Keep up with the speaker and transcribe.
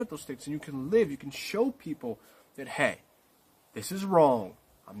those things, and you can live. You can show people that, hey, this is wrong.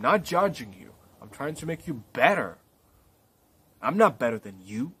 I'm not judging you. I'm trying to make you better. I'm not better than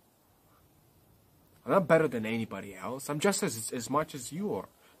you. I'm not better than anybody else. I'm just as much as you are.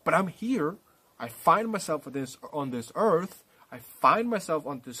 But I'm here. I find myself on this earth. I find myself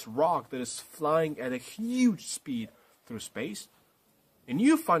on this rock that is flying at a huge speed through space. And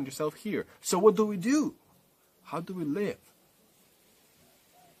you find yourself here. So what do? How do we live?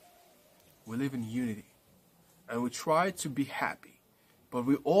 We live in unity. And we try to be happy. But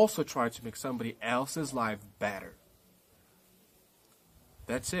we also try to make somebody else's life better.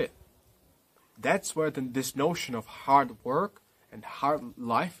 That's it. That's where this notion of hard work and hard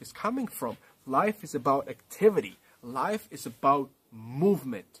life is coming from. Life is about activity. Life is about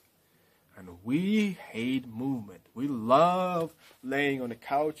movement. And we hate movement. We love laying on the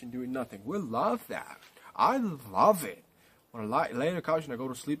couch and doing nothing. We love that. I love it. When I lay on the couch and I go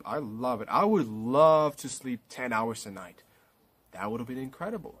to sleep, I love it. I would love to sleep 10 hours a night. That would have been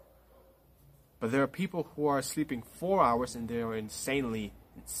incredible. But there are people who are sleeping 4 hours and they are insanely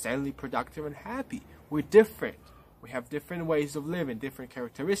productive and happy. We're different. We have different ways of living, different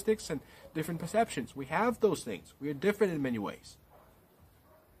characteristics and different perceptions. We have those things. We are different in many ways.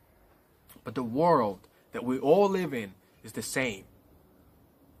 But the world that we all live in is the same.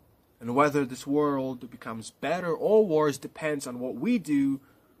 And whether this world becomes better or worse depends on what we do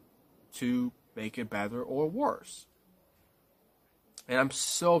to make it better or worse. And I'm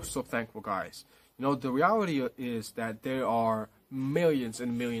so thankful, guys. You know, the reality is that there are millions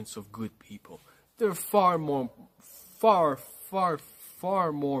and millions of good people. There are far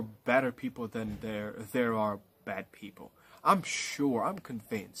more better people than there are bad people. I'm sure, I'm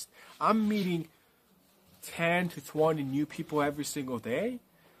convinced. I'm meeting 10 to 20 new people every single day,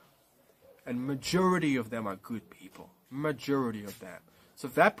 and majority of them are good people. Majority of them. So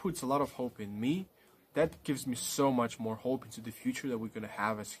that puts a lot of hope in me. That gives me so much more hope into the future that we're going to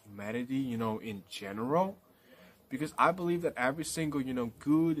have as humanity, you know, in general. Because I believe that every single, you know,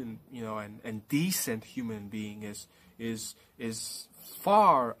 good and, you know, and decent human being is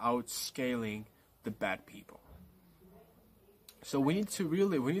far outscaling the bad people. So we need to be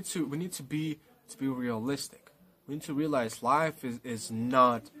realistic. We need to realize life is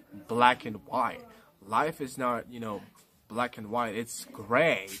not black and white. Life is not, you know, black and white. It's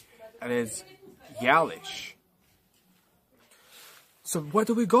gray and it's yellowish. So where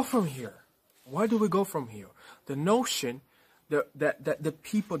do we go from here? Where do we go from here? The notion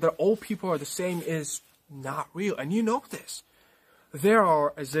that all people are the same is not real, and you know this. There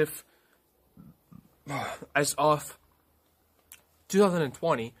are, as of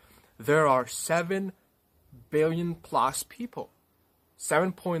 2020, there are 7 billion plus people,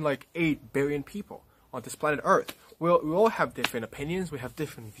 7.8 billion people on this planet Earth. We all have different opinions. We have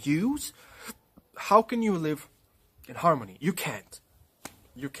different views. How can you live in harmony? You can't.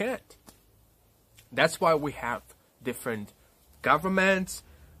 You can't. That's why we have different governments,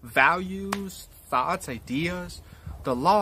 values, thoughts, ideas. The law